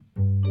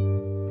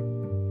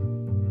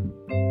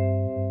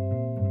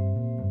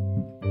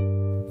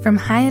From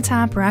high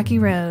atop Rocky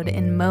Road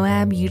in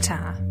Moab,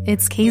 Utah,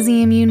 it's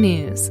KZMU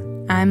News.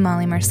 I'm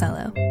Molly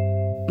Marcello.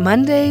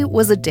 Monday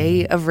was a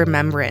day of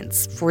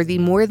remembrance for the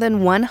more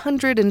than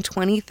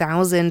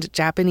 120,000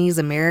 Japanese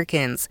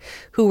Americans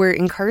who were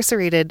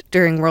incarcerated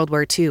during World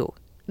War II.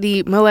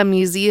 The Moab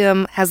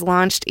Museum has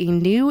launched a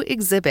new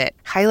exhibit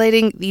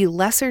highlighting the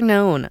lesser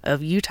known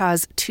of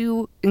Utah's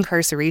 2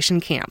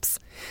 incarceration camps.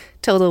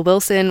 Tilda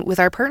Wilson, with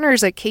our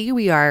partners at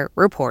KUER,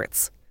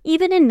 reports.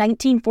 Even in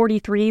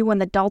 1943, when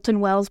the Dalton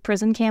Wells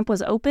prison camp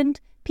was opened,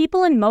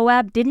 people in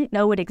Moab didn't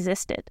know it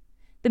existed.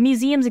 The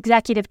museum's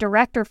executive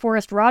director,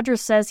 Forrest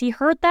Rogers, says he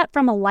heard that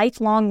from a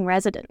lifelong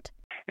resident.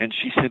 And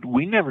she said,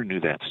 we never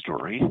knew that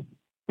story.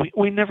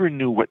 We never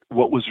knew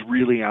what was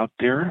really out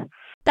there.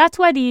 That's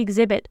why the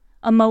exhibit,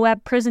 A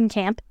Moab Prison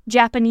Camp,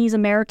 Japanese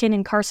American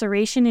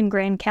Incarceration in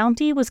Grand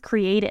County, was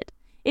created.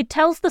 It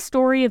tells the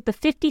story of the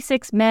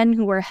 56 men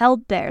who were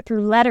held there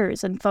through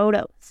letters and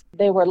photos.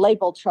 They were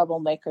labeled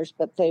troublemakers,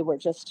 but they were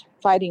just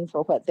fighting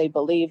for what they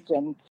believed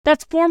in.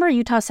 That's former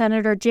Utah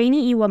Senator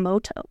Janie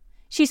Iwamoto.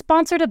 She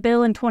sponsored a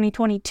bill in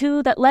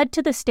 2022 that led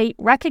to the state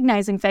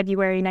recognizing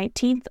February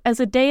 19th as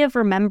a day of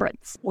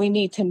remembrance. We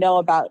need to know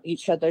about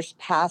each other's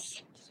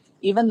past,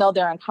 even though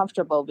they're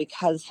uncomfortable,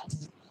 because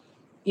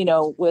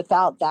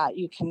without that,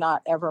 you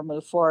cannot ever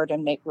move forward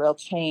and make real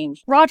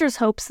change. Rogers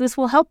hopes this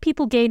will help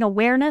people gain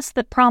awareness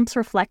that prompts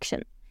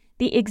reflection.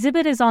 The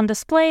exhibit is on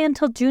display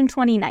until June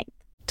 29th.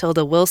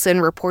 Tilda Wilson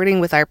reporting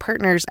with our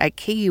partners at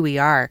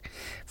KUER.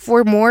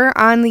 For more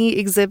on the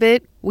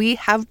exhibit, we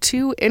have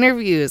 2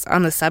 interviews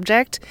on the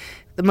subject.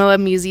 The Moab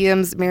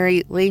Museum's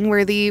Mary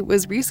Langworthy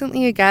was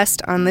recently a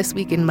guest on This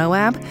Week in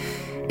Moab,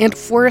 and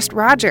Forrest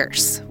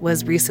Rogers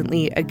was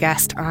recently a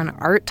guest on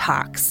Art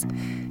Talks.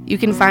 You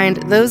can find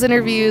those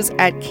interviews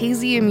at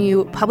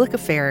KZMU Public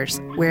Affairs,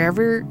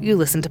 wherever you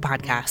listen to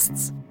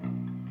podcasts.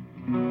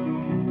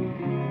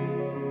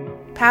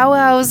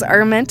 Powwows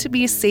are meant to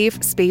be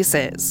safe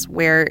spaces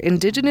where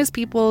Indigenous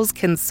peoples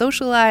can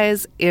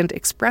socialize and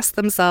express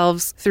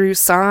themselves through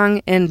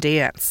song and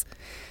dance.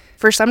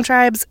 For some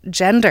tribes,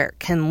 gender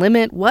can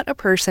limit what a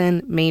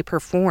person may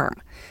perform.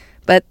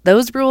 But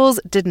those rules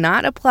did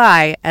not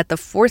apply at the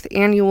 4th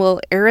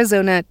annual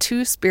Arizona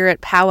Two-Spirit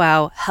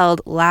Powwow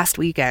held last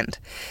weekend.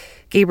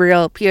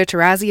 Gabriel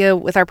Pietrorazio,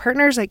 with our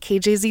partners at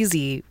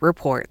KJZZ,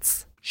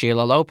 reports.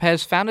 Sheila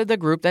Lopez founded the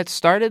group that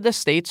started the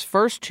state's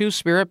first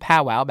Two-Spirit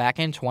Powwow back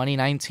in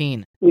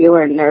 2019. We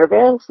were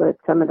nervous with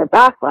some of the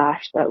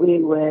backlash that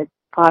we would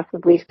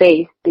possibly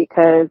face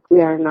because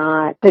we are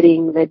not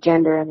putting the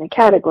gender in the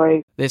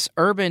category. This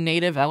urban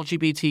Native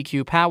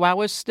LGBTQ powwow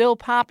is still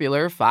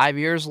popular 5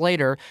 years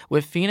later,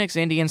 with Phoenix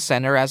Indian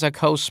Center as a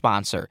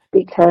co-sponsor.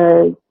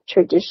 Because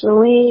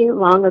traditionally,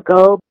 long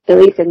ago, at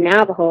least in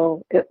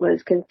Navajo, it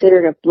was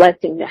considered a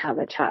blessing to have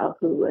a child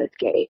who was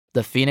gay.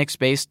 The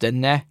Phoenix-based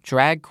Dene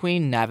drag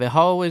queen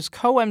Navajo is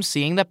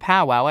co-emceeing the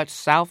powwow at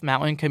South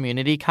Mountain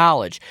Community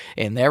College.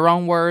 In their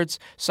own words,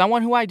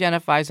 someone who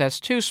identifies as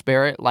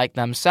Two-Spirit like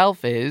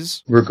themselves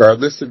is,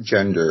 regardless of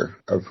gender,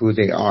 of who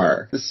they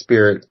are, the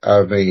spirit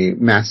of a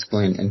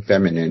masculine and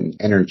feminine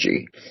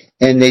energy.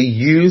 And they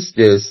use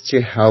this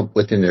to help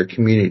within their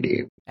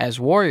community. As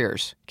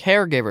warriors,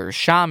 caregivers,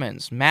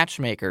 shamans,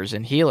 matchmakers,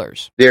 and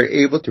healers. They're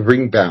able to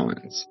bring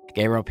balance.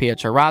 Gabriel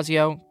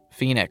Pietrorazio,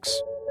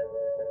 Phoenix.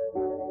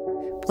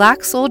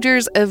 Black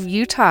Soldiers of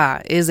Utah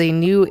is a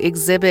new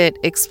exhibit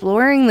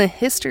exploring the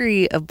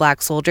history of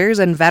Black soldiers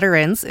and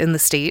veterans in the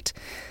state.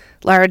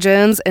 Lara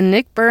Jones and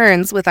Nick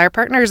Burns, with our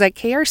partners at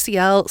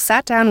KRCL,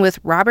 sat down with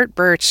Robert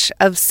Birch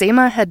of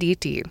Sema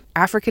Haditi,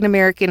 African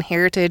American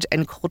Heritage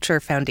and Culture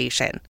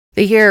Foundation.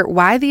 They hear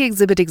why the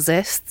exhibit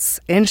exists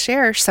and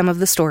share some of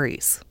the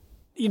stories.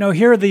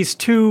 Here are these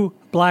 2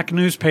 black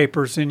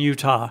newspapers in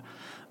Utah.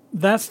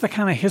 That's the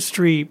kind of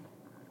history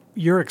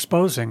you're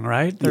exposing,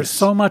 right? There's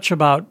so much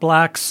about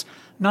blacks,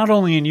 not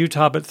only in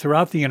Utah, but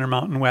throughout the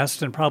Intermountain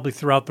West and probably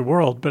throughout the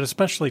world, but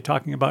especially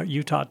talking about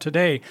Utah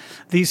today.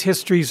 These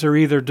histories are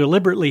either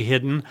deliberately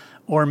hidden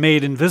or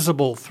made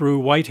invisible through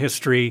white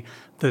history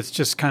that's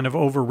just kind of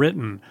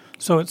overwritten.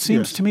 So it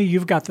seems to me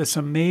you've got this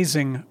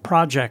amazing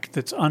project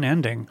that's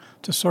unending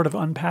to sort of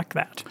unpack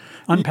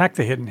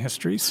the hidden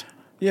histories.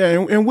 Yeah,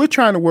 and we're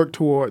trying to work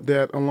toward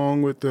that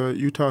along with the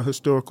Utah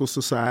Historical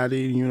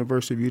Society, the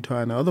University of Utah,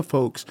 and other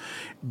folks,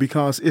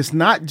 because it's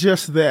not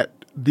just that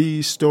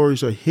these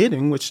stories are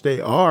hidden, which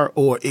they are,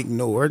 or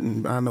ignored,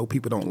 and I know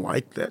people don't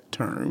like that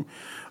term.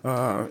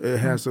 It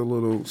has a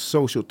little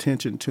social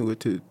tension to it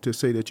to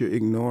say that you're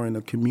ignoring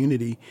a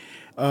community.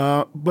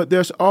 But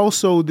there's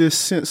also this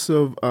sense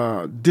of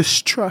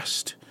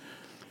distrust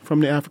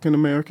from the African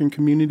American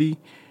community.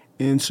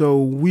 And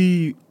so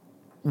we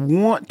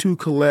want to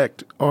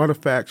collect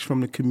artifacts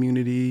from the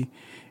community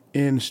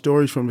and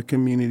stories from the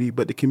community,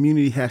 but the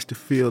community has to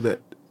feel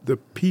that the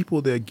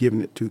people they're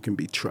giving it to can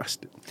be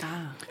trusted.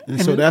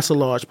 And so that's a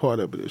large part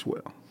of it as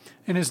well.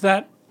 And is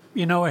that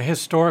a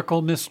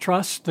historical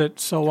mistrust that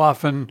so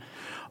often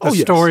the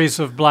yes. stories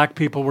of black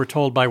people were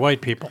told by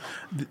white people?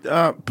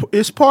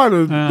 It's part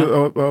of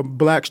the,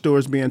 black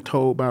stories being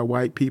told by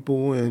white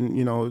people, and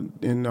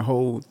in the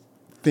whole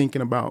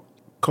thinking about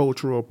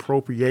cultural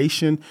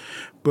appropriation.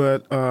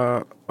 But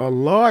a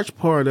large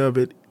part of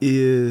it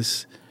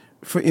is,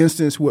 for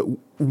instance, what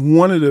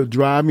one of the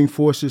driving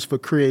forces for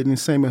creating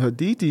Sema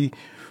Haditi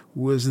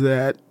was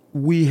that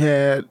we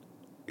had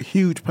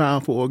huge,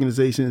 powerful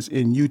organizations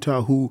in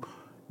Utah who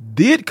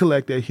did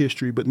collect that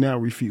history, but now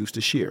refuse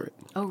to share it.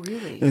 Oh,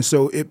 really? And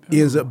so it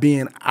ends up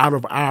being out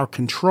of our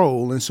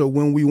control. And so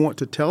when we want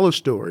to tell a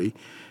story,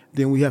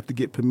 then we have to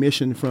get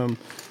permission from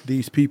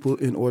these people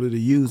in order to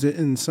use it.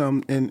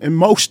 And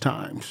most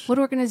times, what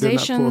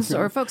organizations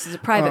or folks? Is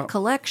it private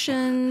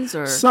collections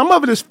or? Some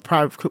of it is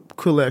private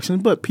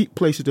collections, but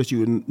places that you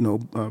would know,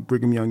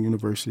 Brigham Young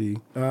University,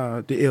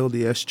 the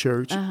LDS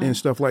Church, and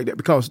stuff like that.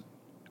 Because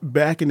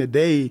back in the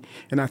day,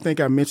 and I think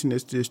I mentioned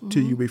this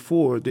to you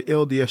before, the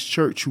LDS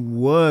Church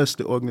was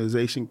the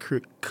organization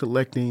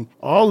collecting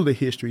all of the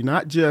history,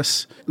 not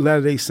just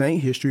Latter-day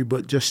Saint history,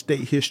 but just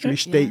state history,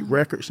 state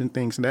records, and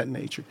things of that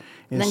nature.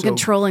 And then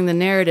controlling the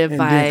narrative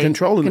by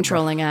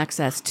controlling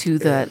access to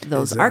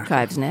those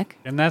archives, Nick.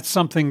 And that's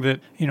something that,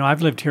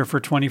 I've lived here for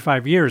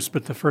 25 years,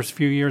 but the first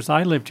few years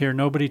I lived here,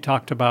 nobody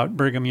talked about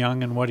Brigham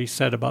Young and what he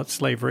said about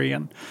slavery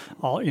and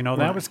all,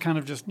 that was kind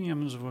of just, yeah,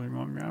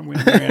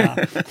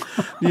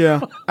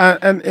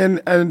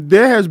 and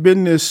there has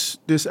been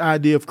this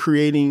idea of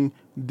creating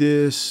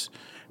this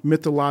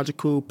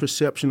mythological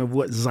perception of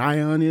what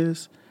Zion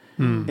is,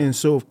 and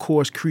so of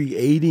course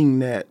creating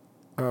that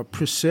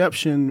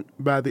perception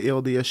by the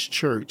LDS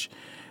Church,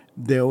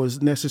 there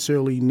was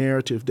necessarily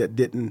narrative that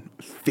didn't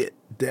fit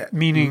that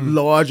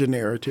larger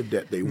narrative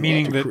that they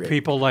wanted to create. Meaning that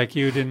people like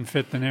you didn't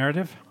fit the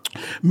narrative?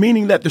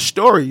 Meaning that the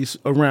stories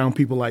around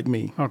people like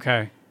me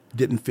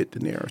didn't fit the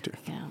narrative.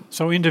 Yeah.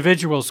 So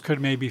individuals could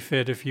maybe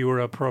fit if you were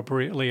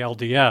appropriately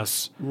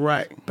LDS.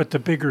 Right. But the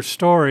bigger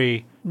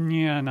story,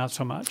 not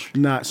so much.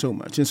 Not so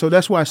much. And so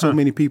that's why so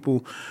many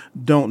people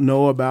don't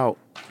know about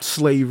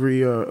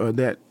slavery or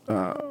that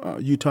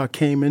Utah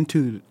came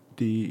into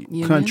the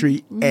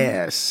country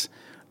as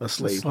a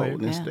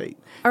slaveholding state.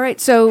 All right,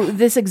 so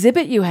this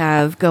exhibit you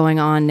have going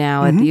on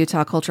now at the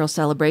Utah Cultural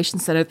Celebration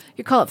Center,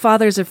 you call it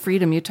Fathers of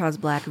Freedom, Utah's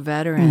Black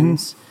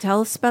Veterans.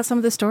 Tell us about some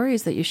of the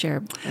stories that you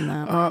share in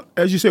that.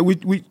 As you said,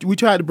 we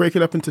tried to break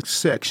it up into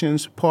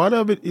sections. Part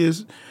of it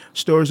is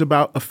stories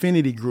about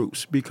affinity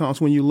groups, because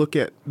when you look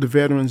at the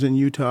veterans in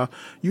Utah,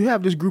 you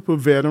have this group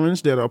of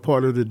veterans that are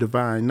part of the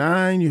Divine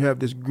Nine. You have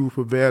this group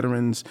of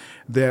veterans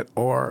that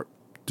are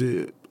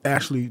the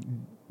actually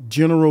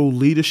general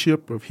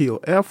leadership of Hill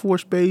Air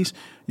Force Base.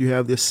 You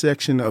have this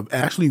section of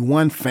actually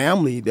one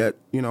family that,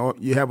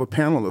 you have a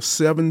panel of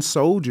 7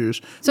 soldiers.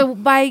 So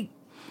by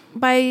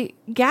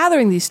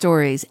gathering these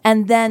stories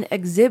and then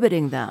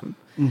exhibiting them,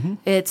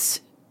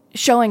 it's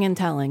showing and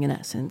telling, in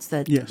essence,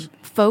 that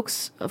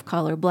folks of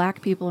color,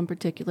 black people in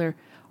particular,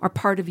 are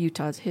part of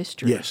Utah's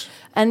history. Yes.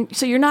 And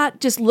so you're not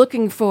just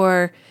looking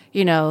for,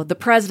 the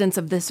presidents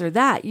of this or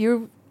that.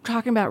 You're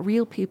talking about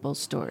real people's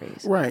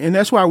stories. Right, and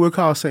that's why we're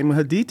called Sema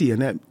Haditi,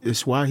 and that is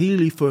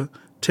Swahili for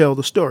tell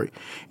the story.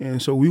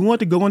 And so we want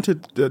to go into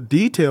the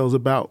details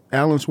about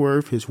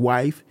Allensworth, his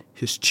wife,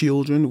 his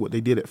children, what they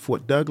did at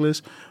Fort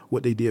Douglas,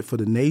 what they did for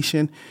the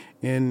nation,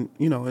 and,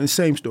 and the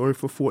same story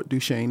for Fort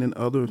Duchesne and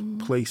other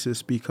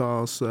places,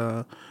 because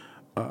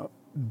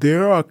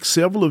there are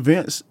several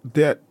events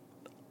that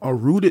are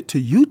rooted to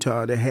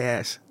Utah that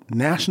has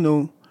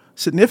national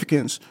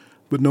significance,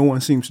 but no one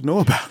seems to know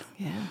about it.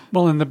 Yeah.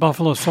 Well, in the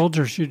Buffalo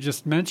Soldiers, you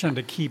just mentioned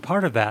a key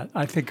part of that.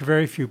 I think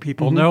very few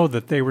people know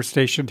that they were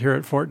stationed here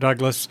at Fort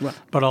Douglas,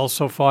 but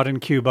also fought in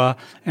Cuba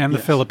and the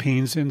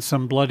Philippines in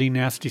some bloody,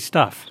 nasty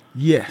stuff.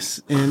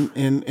 Yes,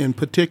 and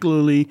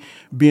particularly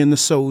being the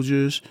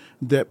soldiers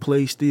that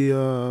placed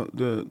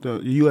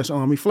the U.S.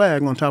 Army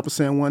flag on top of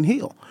San Juan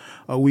Hill.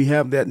 We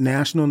have that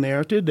national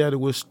narrative that it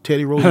was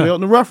Teddy Roosevelt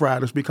and the Rough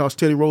Riders, because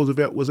Teddy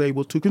Roosevelt was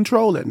able to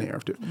control that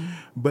narrative.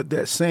 But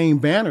that same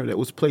banner that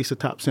was placed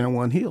atop San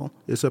Juan Hill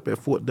is up at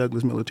Fort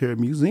Douglas Military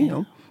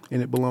Museum,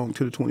 and it belonged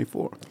to the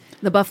 24th.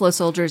 The Buffalo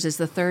Soldiers is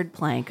the third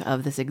plank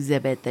of this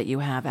exhibit that you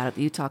have out at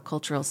the Utah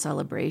Cultural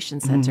Celebration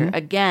Center.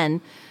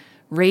 Again,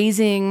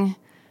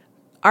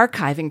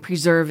 archiving,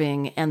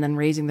 preserving, and then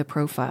raising the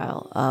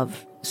profile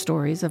of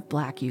stories of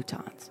Black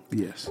Utahns.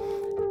 Yes.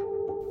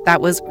 That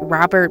was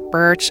Robert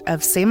Birch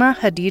of Sema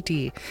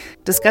Haditi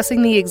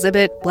discussing the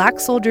exhibit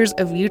Black Soldiers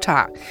of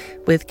Utah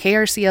with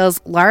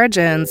KRCL's Lara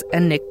Jones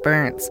and Nick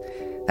Burns.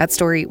 That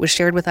story was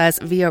shared with us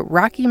via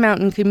Rocky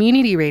Mountain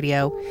Community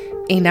Radio,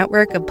 a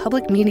network of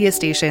public media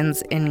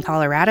stations in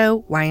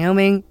Colorado,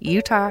 Wyoming,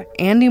 Utah,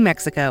 and New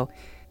Mexico,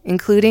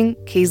 including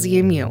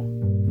KZMU.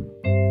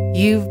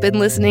 You've been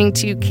listening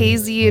to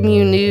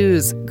KZMU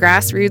News,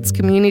 grassroots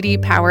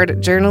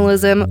community-powered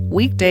journalism,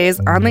 weekdays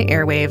on the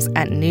airwaves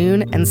at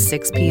noon and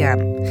 6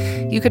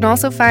 p.m. You can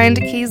also find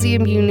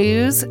KZMU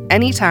News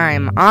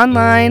anytime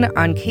online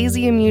on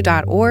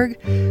kzmu.org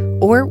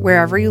or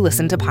wherever you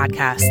listen to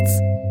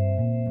podcasts.